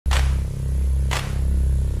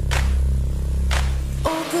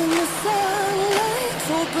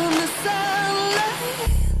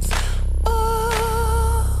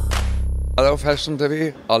Hello, Fashion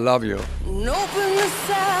TV. I love you. Open the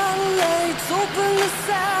satellites, open the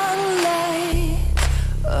satellites.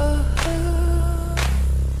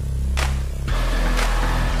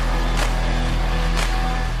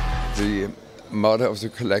 The motto of the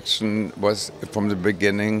collection was, from the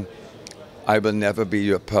beginning, I will never be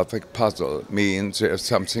your perfect puzzle. Means there's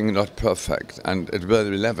something not perfect, and it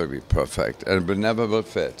will never be perfect, and it will never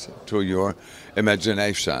fit to your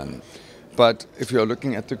imagination. But if you're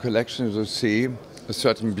looking at the collection, you'll see a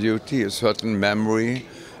certain beauty, a certain memory,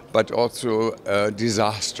 but also a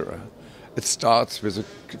disaster. It starts with a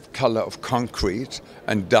color of concrete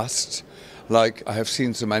and dust. Like, I have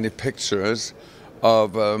seen so many pictures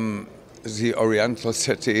of the Oriental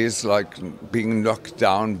cities, like being knocked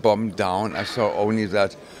down, bombed down. I saw only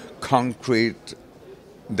that concrete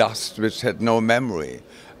dust which had no memory,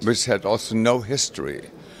 which had also no history.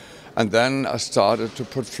 And then I started to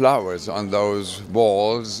put flowers on those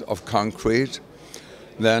walls of concrete.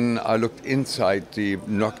 Then I looked inside the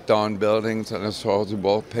knocked down buildings and I saw the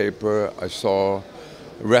wallpaper. I saw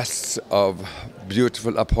rests of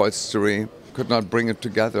beautiful upholstery. Could not bring it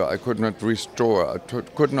together. I could not restore. I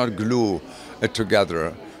could not glue it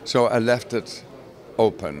together. So I left it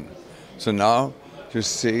open. So now you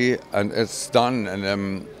see, and it's done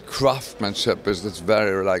in craftsmanship, is this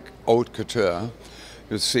very like haute couture.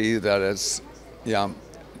 You see that it's,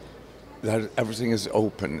 that everything is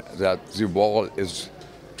open, that the wall is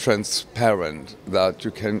transparent, that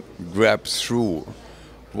you can grab through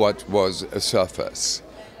what was a surface.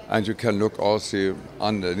 And you can look also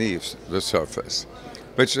underneath the surface,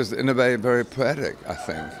 which is in a way very poetic, I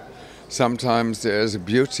think. Sometimes there is a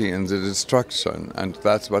beauty in the destruction, and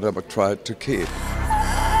that's what I would try to keep.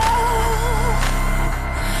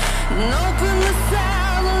 Open the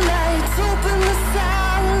satellites, open the satellites.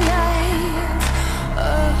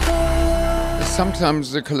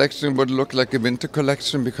 Sometimes the collection would look like a winter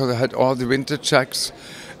collection because I had all the winter checks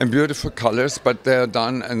and beautiful colors, but they're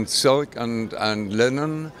done in silk and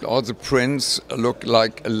linen. All the prints look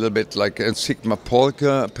like a little bit like a Sigma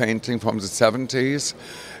Polka painting from the 70s,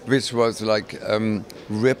 which was like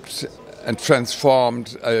ripped and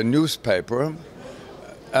transformed a newspaper.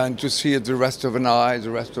 And you see the rest of an eye, the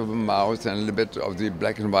rest of a mouth, and a little bit of the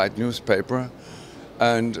black and white newspaper.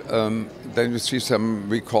 And then you see some,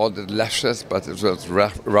 we called it lashes, but it was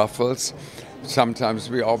ruffles. Sometimes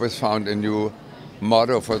we always found a new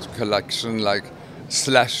motto for the collection, like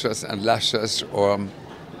slashes and lashes, or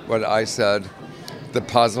what I said, the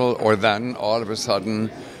puzzle. Or then all of a sudden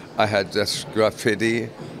I had this graffiti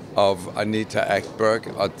of Anita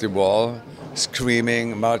Ekberg at the wall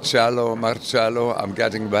screaming, Marcello, Marcello, I'm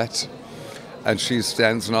getting wet. And she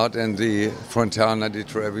stands not in the Fontana di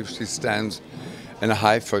Trevi, she stands in a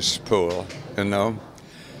Haifisch pool, you know.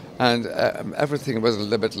 And everything was a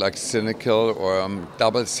little bit like cynical or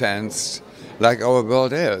double-sensed, like our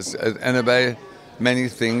world is. In a way, many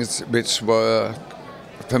things which were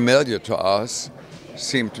familiar to us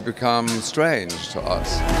seem to become strange to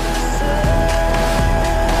us.